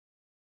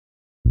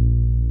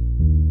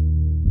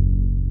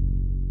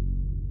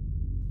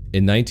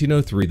In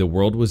 1903, the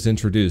world was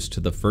introduced to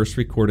the first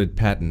recorded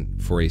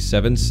patent for a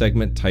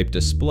 7-segment type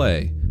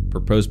display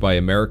proposed by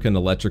American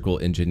electrical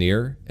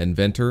engineer,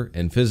 inventor,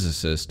 and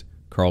physicist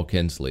Carl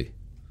Kinsley.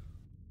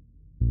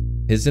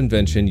 His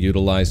invention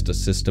utilized a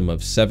system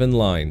of 7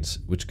 lines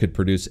which could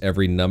produce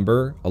every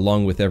number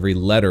along with every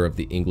letter of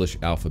the English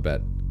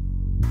alphabet.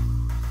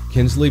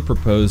 Kinsley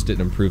proposed it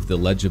improved the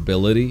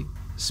legibility,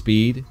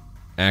 speed,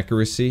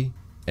 accuracy,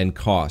 and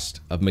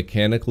cost of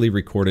mechanically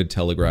recorded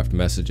telegraphed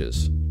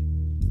messages.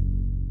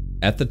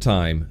 At the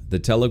time, the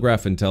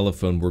telegraph and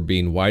telephone were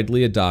being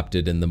widely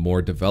adopted in the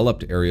more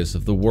developed areas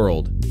of the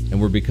world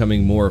and were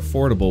becoming more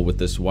affordable with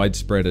this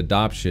widespread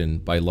adoption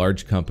by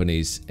large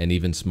companies and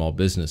even small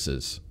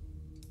businesses.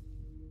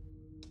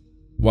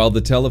 While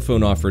the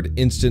telephone offered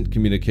instant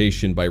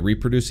communication by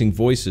reproducing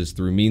voices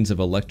through means of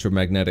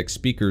electromagnetic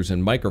speakers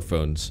and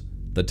microphones,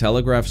 the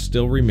telegraph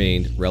still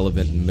remained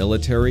relevant in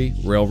military,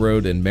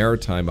 railroad, and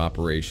maritime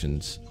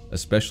operations,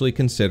 especially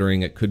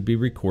considering it could be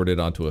recorded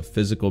onto a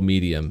physical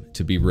medium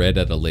to be read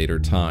at a later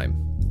time.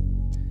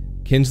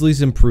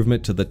 Kinsley's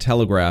improvement to the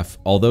telegraph,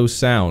 although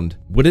sound,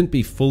 wouldn't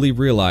be fully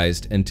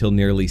realized until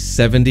nearly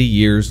 70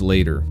 years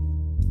later.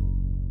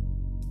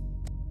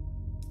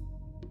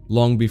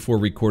 Long before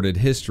recorded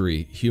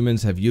history,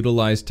 humans have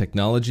utilized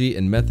technology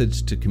and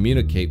methods to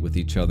communicate with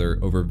each other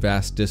over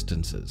vast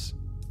distances.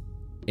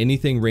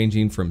 Anything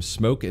ranging from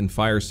smoke and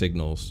fire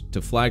signals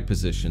to flag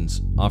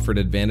positions offered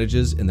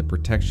advantages in the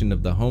protection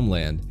of the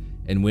homeland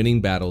and winning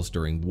battles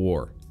during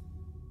war.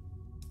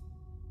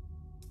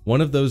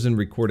 One of those in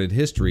recorded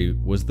history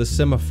was the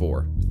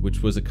semaphore,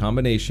 which was a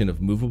combination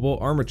of movable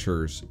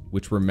armatures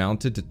which were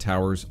mounted to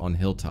towers on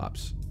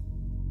hilltops.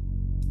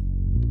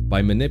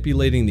 By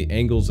manipulating the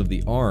angles of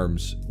the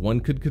arms, one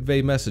could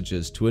convey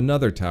messages to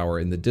another tower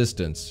in the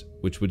distance,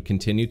 which would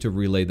continue to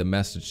relay the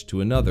message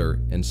to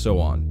another, and so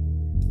on.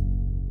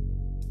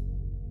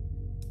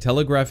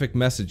 Telegraphic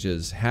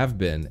messages have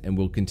been and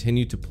will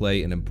continue to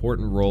play an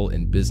important role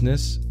in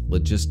business,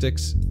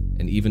 logistics,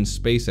 and even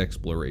space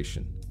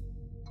exploration.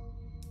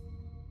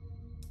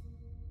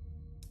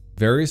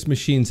 Various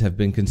machines have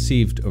been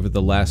conceived over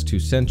the last 2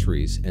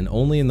 centuries, and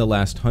only in the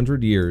last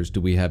 100 years do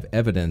we have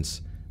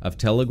evidence of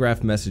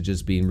telegraph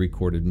messages being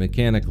recorded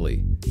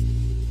mechanically.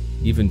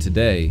 Even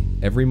today,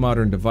 every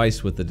modern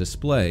device with a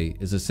display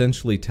is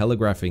essentially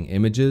telegraphing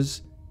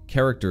images,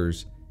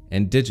 characters,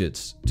 and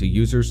digits to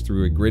users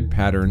through a grid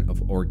pattern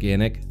of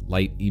organic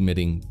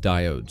light-emitting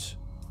diodes.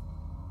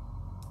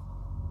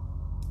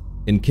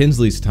 In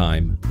Kinsley's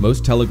time,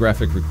 most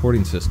telegraphic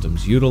recording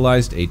systems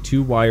utilized a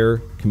 2-wire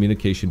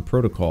communication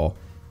protocol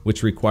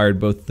which required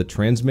both the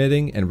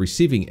transmitting and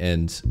receiving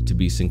ends to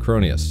be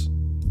synchronous.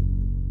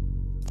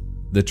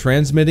 The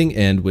transmitting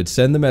end would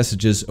send the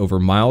messages over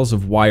miles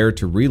of wire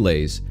to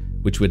relays,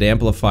 which would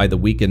amplify the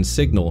weakened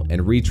signal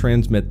and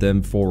retransmit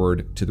them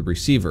forward to the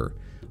receiver,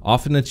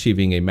 often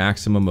achieving a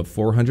maximum of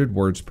 400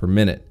 words per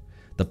minute.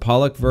 The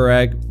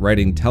Pollock-Varag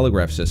writing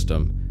telegraph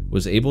system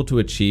was able to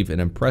achieve an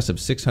impressive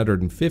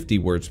 650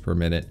 words per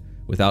minute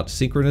without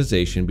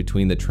synchronization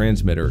between the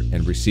transmitter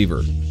and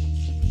receiver.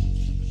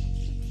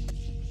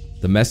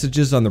 The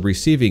messages on the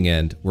receiving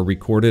end were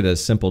recorded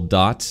as simple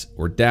dots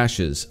or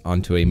dashes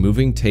onto a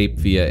moving tape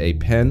via a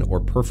pen or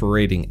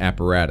perforating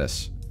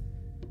apparatus,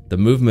 the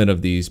movement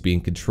of these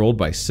being controlled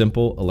by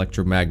simple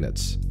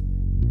electromagnets.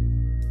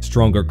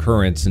 Stronger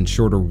currents and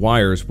shorter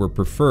wires were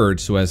preferred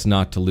so as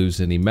not to lose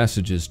any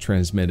messages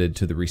transmitted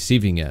to the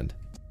receiving end.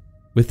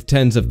 With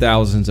tens of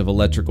thousands of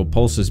electrical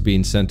pulses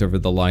being sent over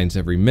the lines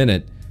every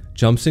minute,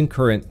 jumps in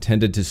current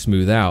tended to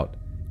smooth out.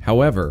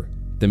 However,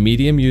 the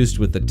medium used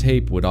with the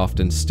tape would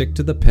often stick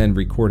to the pen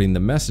recording the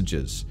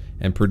messages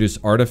and produce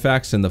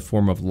artifacts in the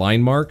form of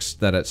line marks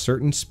that at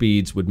certain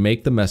speeds would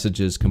make the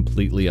messages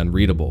completely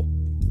unreadable.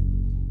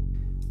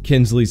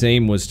 Kinsley's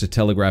aim was to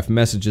telegraph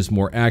messages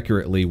more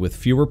accurately with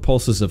fewer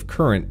pulses of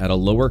current at a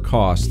lower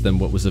cost than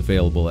what was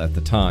available at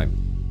the time.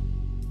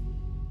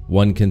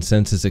 One can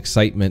sense his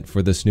excitement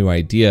for this new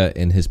idea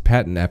in his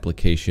patent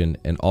application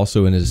and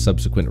also in his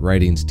subsequent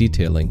writings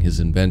detailing his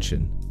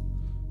invention.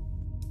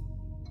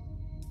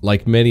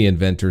 Like many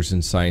inventors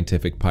and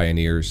scientific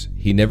pioneers,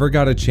 he never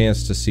got a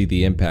chance to see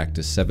the impact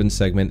a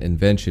 7-segment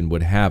invention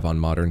would have on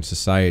modern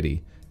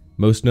society,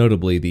 most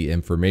notably the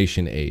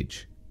information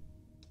age.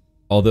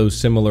 Although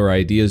similar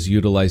ideas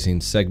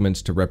utilizing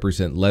segments to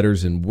represent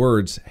letters and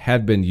words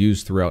had been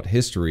used throughout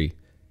history,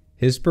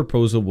 his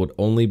proposal would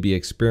only be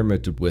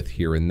experimented with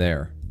here and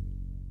there.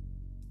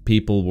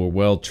 People were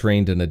well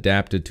trained and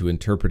adapted to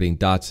interpreting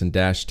dots and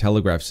dash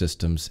telegraph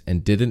systems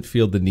and didn't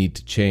feel the need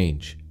to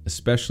change,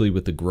 especially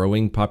with the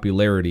growing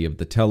popularity of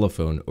the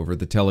telephone over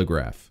the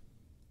telegraph.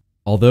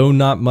 Although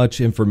not much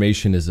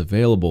information is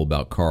available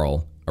about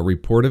Carl, a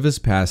report of his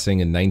passing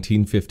in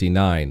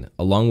 1959,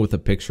 along with a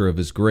picture of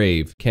his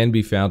grave, can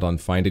be found on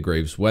Find a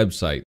Grave's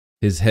website.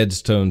 His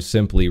headstone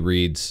simply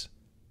reads,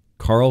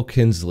 Carl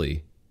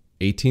Kinsley,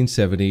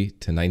 1870 to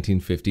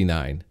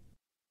 1959.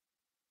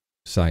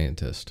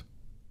 Scientist.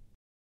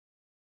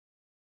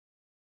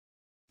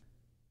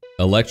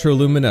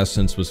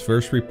 Electroluminescence was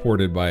first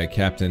reported by a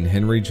Captain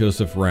Henry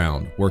Joseph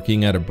Round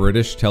working at a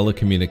British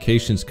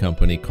telecommunications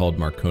company called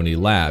Marconi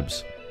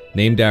Labs,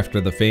 named after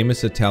the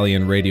famous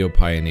Italian radio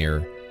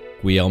pioneer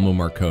Guglielmo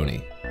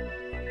Marconi.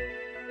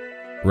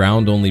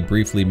 Round only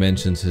briefly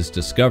mentions his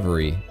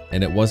discovery,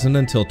 and it wasn't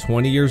until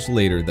 20 years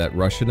later that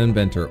Russian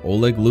inventor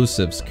Oleg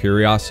Lusev's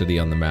curiosity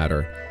on the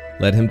matter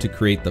led him to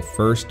create the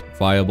first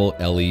viable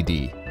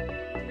LED.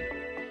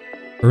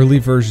 Early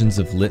versions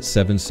of lit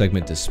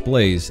 7-segment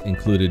displays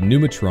included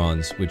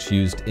pneumatrons, which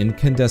used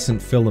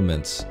incandescent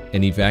filaments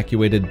and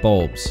evacuated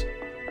bulbs,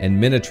 and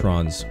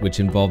minitrons, which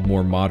involved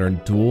more modern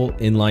dual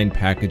inline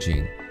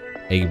packaging,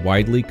 a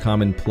widely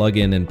common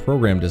plug-in and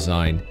program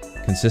design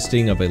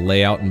consisting of a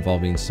layout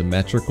involving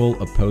symmetrical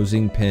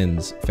opposing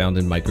pins found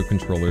in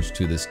microcontrollers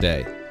to this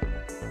day.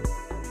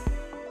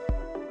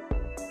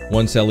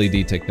 Once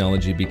LED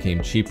technology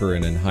became cheaper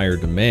and in higher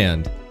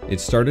demand, it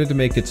started to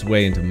make its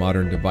way into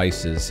modern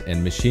devices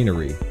and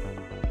machinery.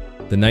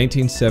 The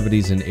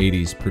 1970s and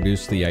 80s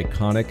produced the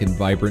iconic and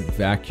vibrant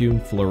vacuum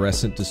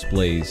fluorescent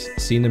displays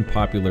seen in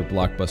popular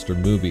blockbuster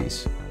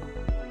movies.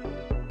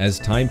 As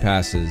time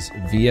passes,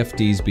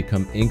 VFDs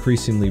become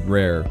increasingly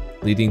rare,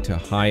 leading to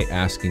high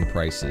asking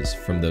prices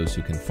from those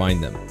who can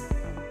find them.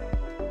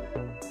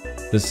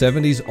 The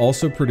 70s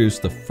also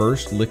produced the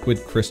first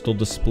liquid crystal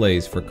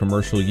displays for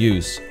commercial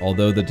use,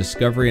 although the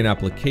discovery and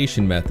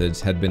application methods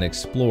had been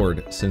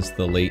explored since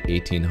the late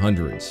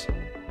 1800s.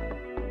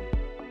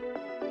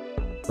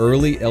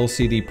 Early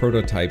LCD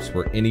prototypes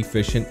were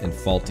inefficient and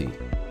faulty.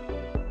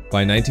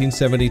 By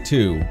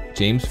 1972,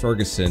 James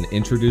Fergason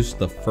introduced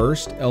the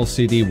first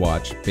LCD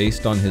watch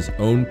based on his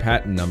own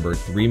patent number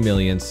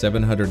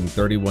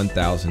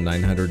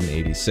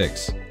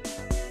 3,731,986.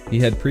 He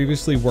had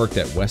previously worked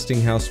at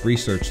Westinghouse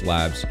Research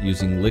Labs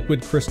using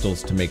liquid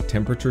crystals to make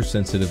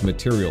temperature-sensitive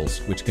materials,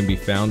 which can be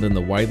found in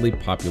the widely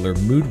popular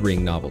mood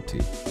ring novelty.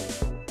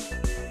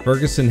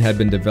 Fergason had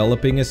been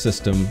developing a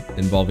system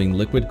involving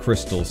liquid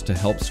crystals to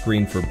help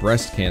screen for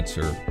breast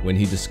cancer when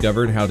he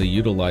discovered how to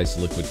utilize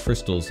liquid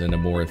crystals in a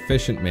more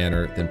efficient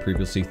manner than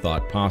previously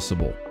thought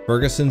possible.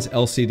 Fergason's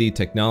LCD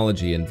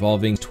technology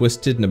involving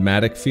twisted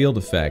pneumatic field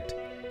effect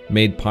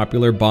made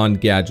popular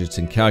Bond gadgets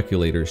and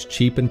calculators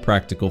cheap and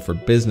practical for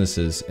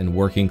businesses and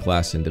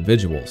working-class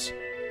individuals.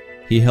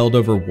 He held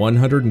over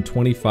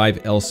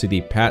 125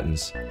 LCD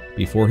patents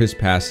before his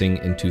passing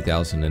in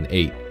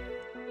 2008.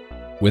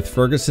 With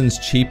Fergason's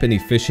cheap and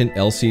efficient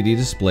LCD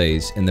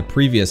displays and the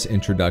previous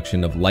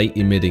introduction of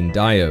light-emitting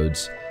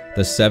diodes,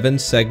 the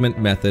 7-segment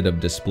method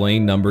of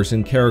displaying numbers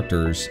and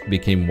characters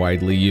became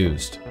widely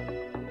used.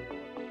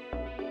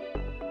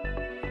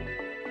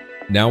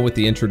 Now with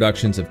the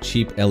introductions of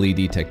cheap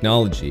LED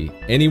technology,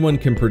 anyone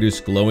can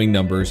produce glowing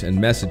numbers and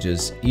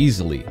messages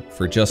easily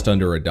for just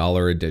under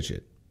 $1 a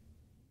digit.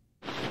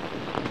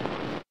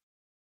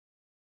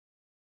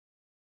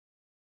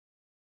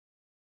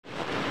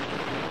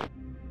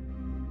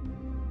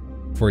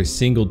 For a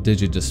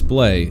single-digit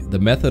display, the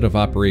method of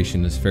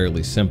operation is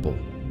fairly simple.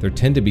 There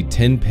tend to be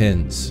 10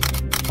 pins,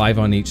 5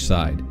 on each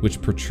side,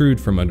 which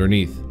protrude from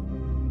underneath.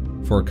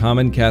 For a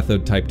common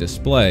cathode-type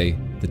display,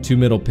 the 2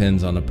 middle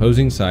pins on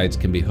opposing sides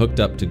can be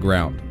hooked up to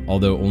ground,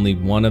 although only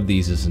one of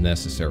these is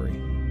necessary.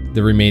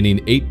 The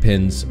remaining 8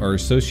 pins are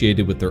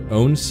associated with their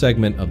own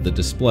segment of the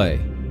display.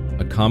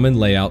 A common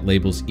layout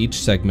labels each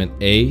segment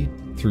A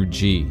through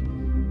G,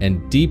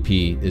 and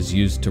DP is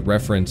used to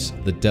reference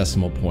the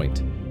decimal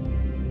point.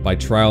 By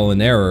trial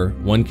and error,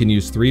 one can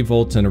use 3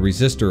 volts and a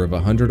resistor of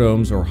 100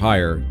 ohms or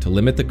higher to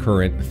limit the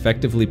current,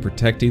 effectively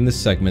protecting the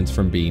segments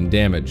from being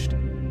damaged.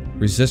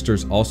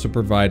 Resistors also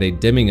provide a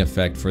dimming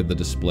effect for the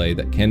display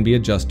that can be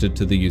adjusted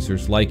to the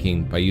user's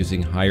liking by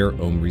using higher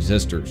ohm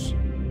resistors.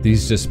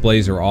 These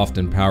displays are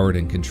often powered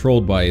and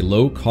controlled by a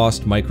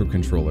low-cost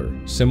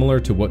microcontroller, similar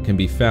to what can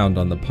be found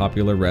on the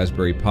popular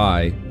Raspberry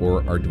Pi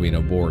or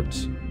Arduino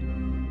boards.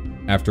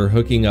 After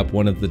hooking up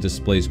one of the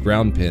display's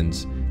ground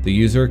pins, the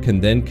user can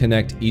then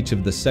connect each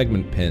of the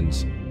segment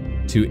pins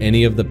to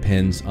any of the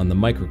pins on the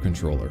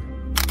microcontroller.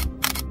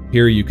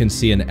 Here you can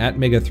see an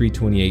Atmega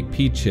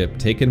 328P chip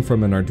taken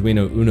from an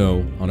Arduino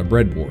Uno on a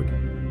breadboard.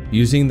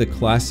 Using the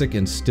classic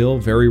and still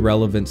very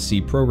relevant C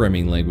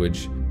programming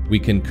language, we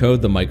can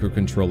code the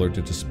microcontroller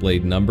to display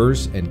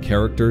numbers and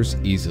characters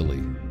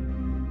easily.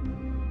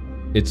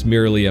 It's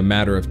merely a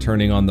matter of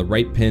turning on the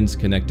right pins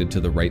connected to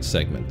the right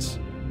segments.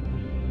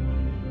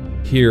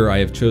 Here I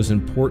have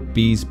chosen port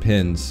B's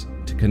pins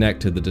to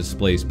connect to the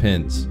display's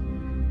pins.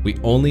 We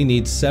only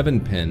need 7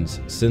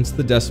 pins since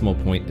the decimal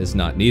point is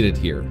not needed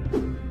here.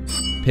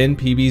 Pin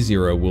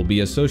PB0 will be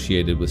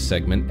associated with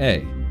segment A,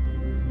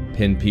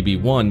 pin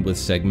PB1 with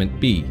segment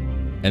B,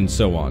 and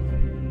so on,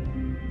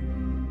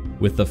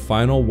 with the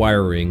final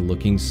wiring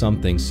looking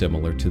something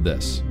similar to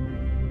this.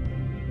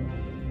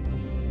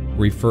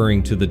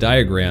 Referring to the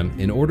diagram,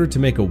 in order to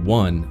make a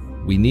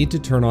 1, we need to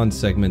turn on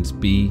segments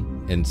B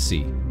and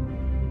C.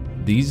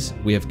 These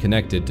we have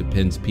connected to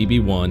pins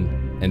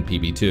PB1 and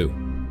PB2.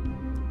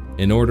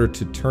 In order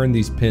to turn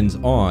these pins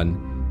on,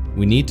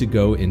 we need to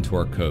go into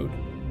our code.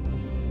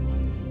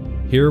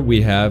 Here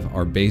we have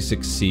our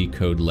basic C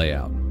code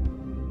layout.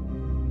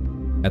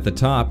 At the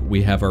top,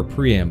 we have our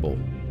preamble,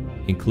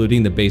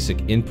 including the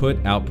basic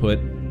input, output,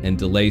 and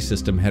delay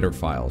system header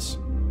files.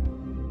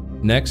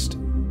 Next,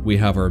 we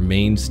have our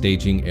main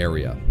staging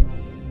area.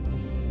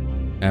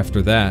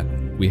 After that,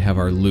 we have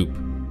our loop.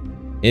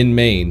 In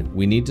main,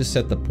 we need to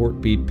set the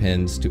port B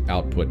pins to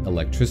output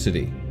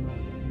electricity.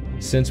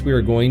 Since we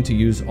are going to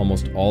use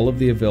almost all of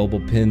the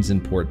available pins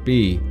in port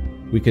B,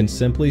 we can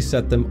simply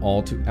set them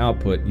all to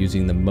output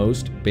using the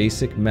most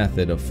basic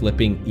method of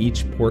flipping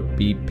each port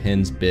B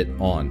pin's bit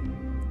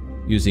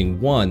on, using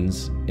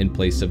 1s in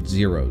place of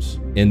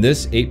 0s. In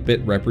this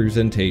 8-bit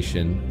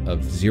representation of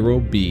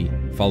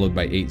 0B followed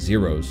by 8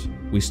 zeros,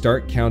 we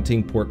start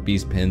counting port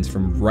B's pins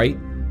from right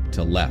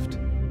to left.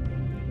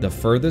 The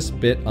furthest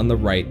bit on the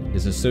right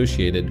is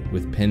associated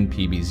with pin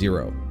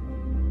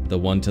PB0, the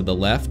one to the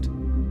left,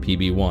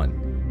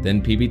 PB1,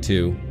 then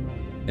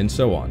PB2, and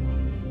so on.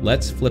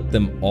 Let's flip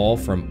them all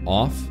from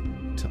off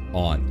to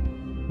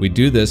on. We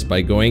do this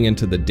by going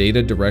into the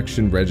data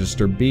direction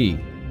register B,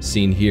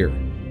 seen here,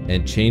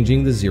 and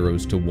changing the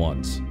zeros to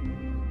ones.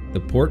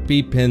 The port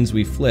B pins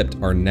we flipped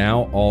are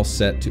now all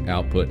set to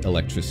output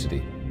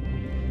electricity.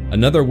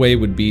 Another way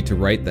would be to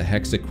write the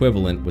hex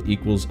equivalent with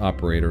equals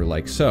operator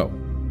like so.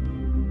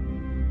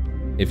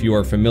 If you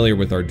are familiar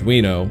with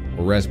Arduino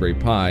or Raspberry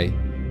Pi,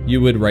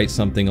 you would write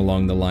something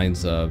along the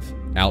lines of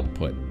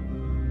output.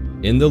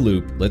 In the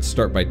loop, let's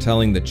start by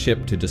telling the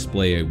chip to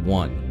display a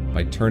 1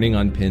 by turning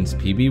on pins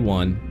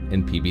PB1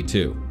 and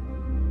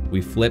PB2.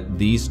 We flip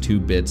these 2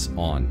 bits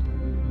on.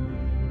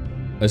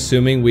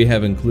 Assuming we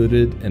have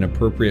included an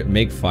appropriate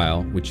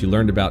makefile, which you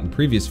learned about in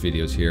previous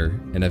videos here,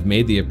 and have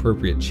made the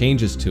appropriate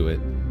changes to it,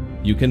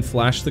 you can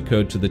flash the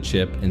code to the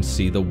chip and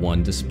see the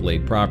 1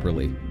 displayed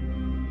properly.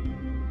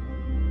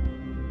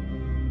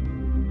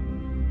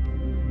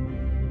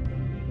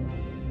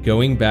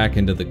 Going back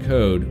into the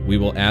code, we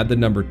will add the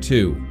number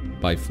 2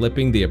 by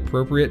flipping the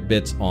appropriate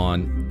bits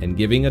on and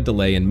giving a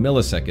delay in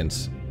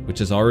milliseconds, which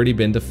has already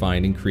been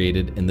defined and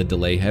created in the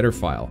delay header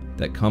file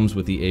that comes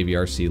with the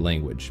AVRC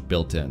language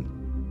built in.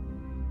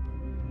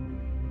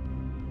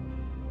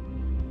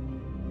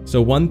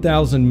 So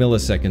 1000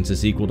 milliseconds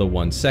is equal to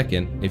 1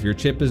 second if your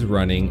chip is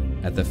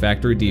running at the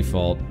factory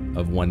default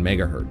of 1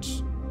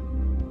 megahertz.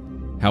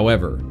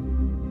 However,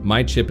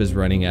 my chip is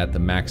running at the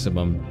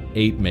maximum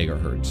 8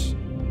 megahertz.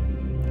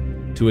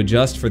 To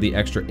adjust for the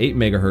extra 8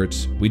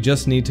 megahertz, we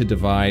just need to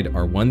divide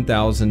our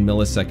 1000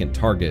 millisecond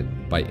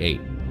target by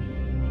 8.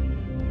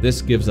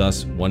 This gives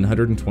us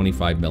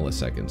 125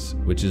 milliseconds,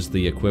 which is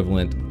the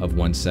equivalent of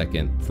 1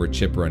 second for a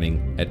chip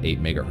running at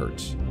 8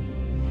 megahertz.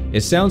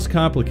 It sounds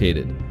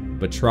complicated,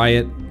 but try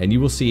it and you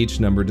will see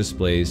each number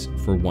displays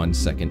for 1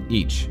 second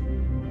each.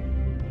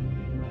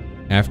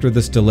 After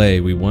this delay,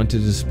 we want to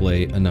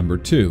display a number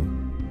 2.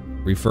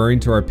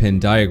 Referring to our pin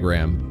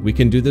diagram, we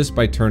can do this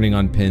by turning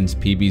on pins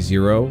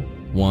PB0,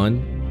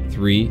 1,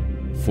 3,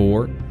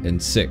 4,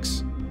 and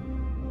 6.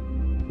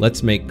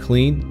 Let's make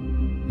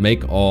clean,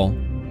 make all,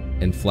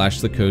 and flash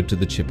the code to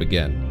the chip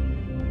again.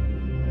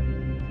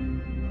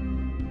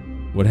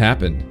 What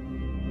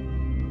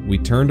happened? We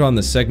turned on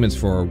the segments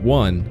for our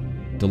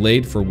 1,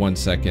 delayed for 1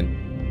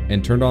 second,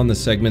 and turned on the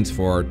segments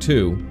for our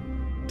 2,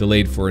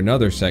 delayed for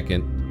another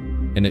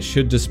second, and it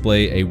should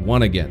display a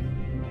 1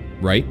 again,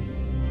 right?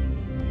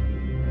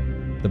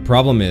 The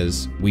problem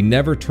is, we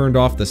never turned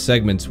off the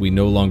segments we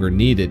no longer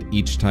needed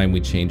each time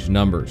we changed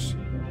numbers.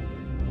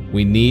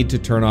 We need to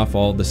turn off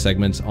all the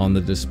segments on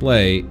the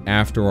display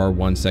after our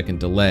 1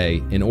 second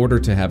delay in order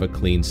to have a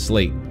clean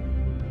slate.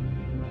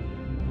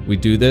 We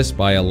do this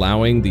by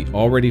allowing the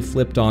already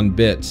flipped on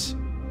bits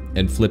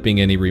and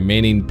flipping any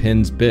remaining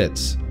pins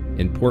bits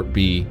in port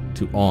B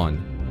to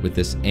on with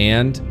this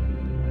AND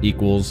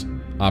equals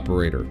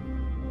operator.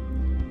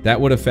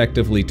 That would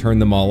effectively turn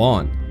them all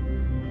on.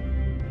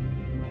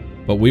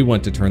 But we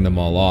want to turn them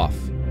all off.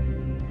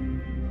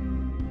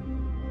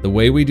 The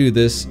way we do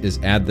this is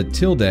add the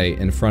tilde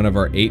in front of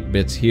our 8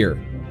 bits here.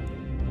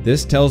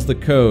 This tells the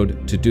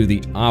code to do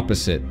the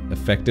opposite,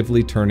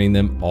 effectively turning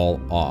them all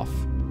off.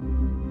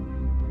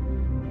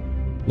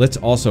 Let's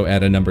also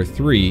add a number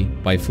 3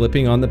 by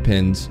flipping on the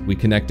pins we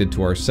connected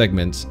to our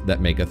segments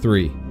that make a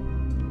 3.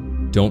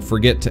 Don't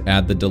forget to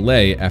add the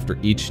delay after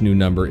each new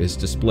number is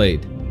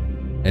displayed,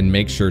 and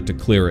make sure to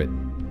clear it.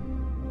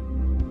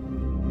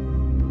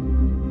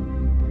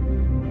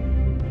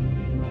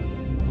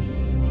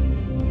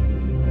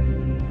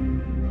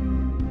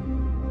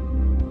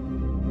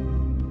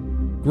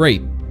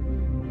 Great,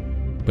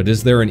 but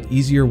is there an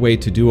easier way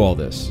to do all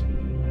this?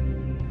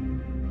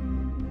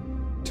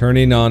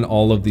 Turning on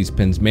all of these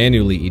pins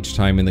manually each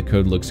time in the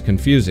code looks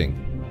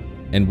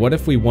confusing. And what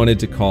if we wanted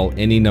to call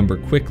any number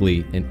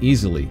quickly and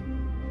easily?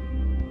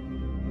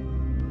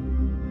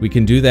 We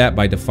can do that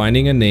by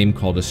defining a name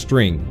called a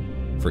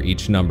string for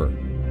each number.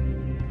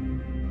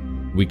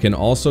 We can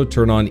also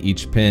turn on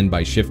each pin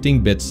by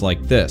shifting bits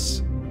like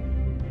this,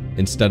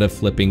 instead of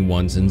flipping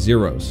 1s and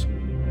 0s.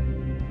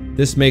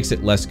 This makes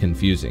it less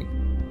confusing.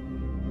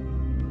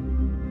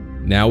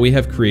 Now we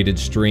have created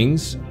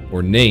strings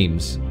or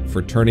names,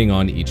 for turning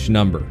on each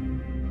number.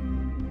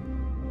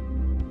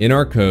 In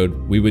our code,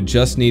 we would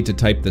just need to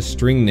type the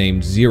string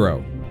name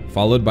 0,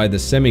 followed by the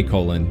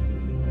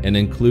semicolon, and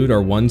include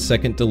our 1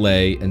 second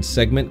delay and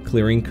segment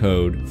clearing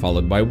code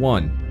followed by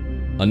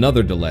 1,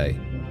 another delay,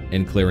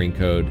 and clearing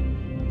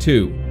code,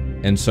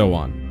 2, and so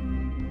on.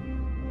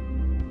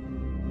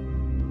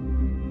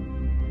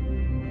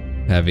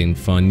 Having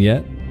fun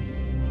yet?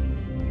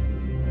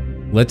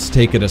 Let's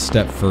take it a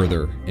step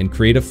further and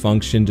create a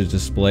function to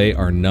display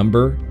our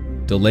number,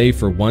 delay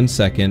for 1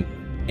 second,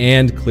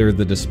 and clear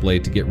the display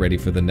to get ready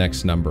for the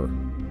next number.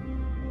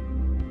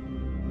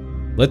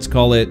 Let's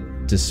call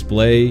it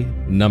display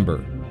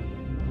number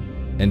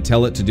and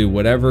tell it to do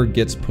whatever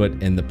gets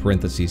put in the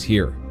parentheses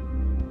here.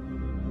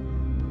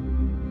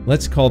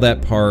 Let's call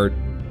that part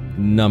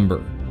number,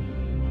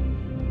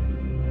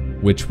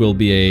 which will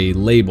be a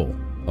label,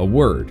 a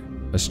word,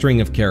 a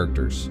string of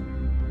characters.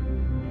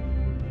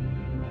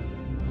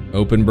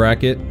 Open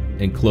bracket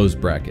and close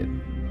bracket.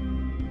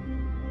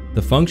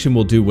 The function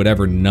will do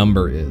whatever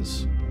number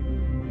is.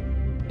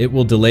 It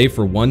will delay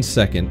for 1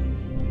 second,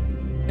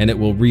 and it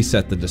will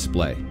reset the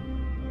display.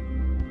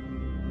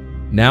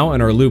 Now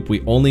in our loop,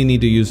 we only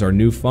need to use our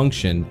new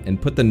function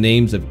and put the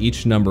names of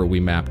each number we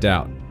mapped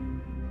out.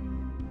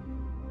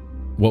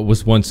 What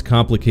was once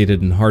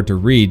complicated and hard to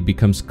read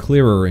becomes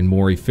clearer and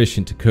more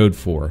efficient to code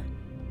for.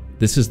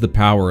 This is the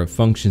power of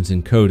functions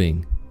in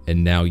coding,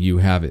 and now you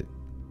have it.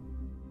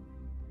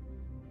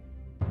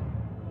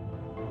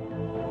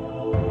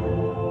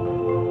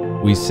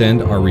 We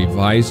send our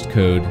revised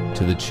code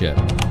to the chip.